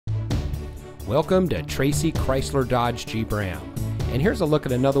Welcome to Tracy Chrysler Dodge Jeep Ram. And here's a look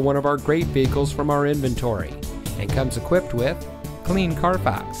at another one of our great vehicles from our inventory. And comes equipped with Clean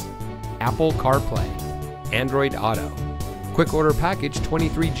Carfax, Apple CarPlay, Android Auto, Quick Order Package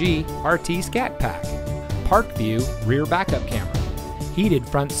 23G RT Scat Pack, Park View Rear Backup Camera, Heated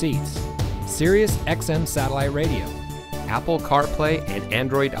Front Seats, Sirius XM Satellite Radio, Apple CarPlay and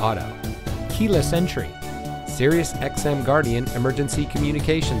Android Auto, Keyless Entry, Sirius XM Guardian Emergency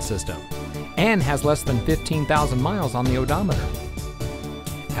Communication System, and has less than 15,000 miles on the odometer.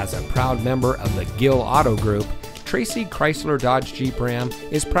 As a proud member of the Gill Auto Group, Tracy Chrysler Dodge Jeep Ram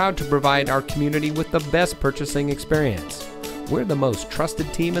is proud to provide our community with the best purchasing experience. We're the most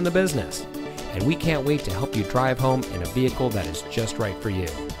trusted team in the business, and we can't wait to help you drive home in a vehicle that is just right for you.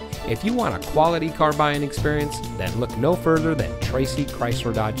 If you want a quality car buying experience, then look no further than Tracy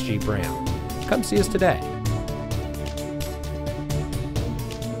Chrysler Dodge Jeep Ram. Come see us today.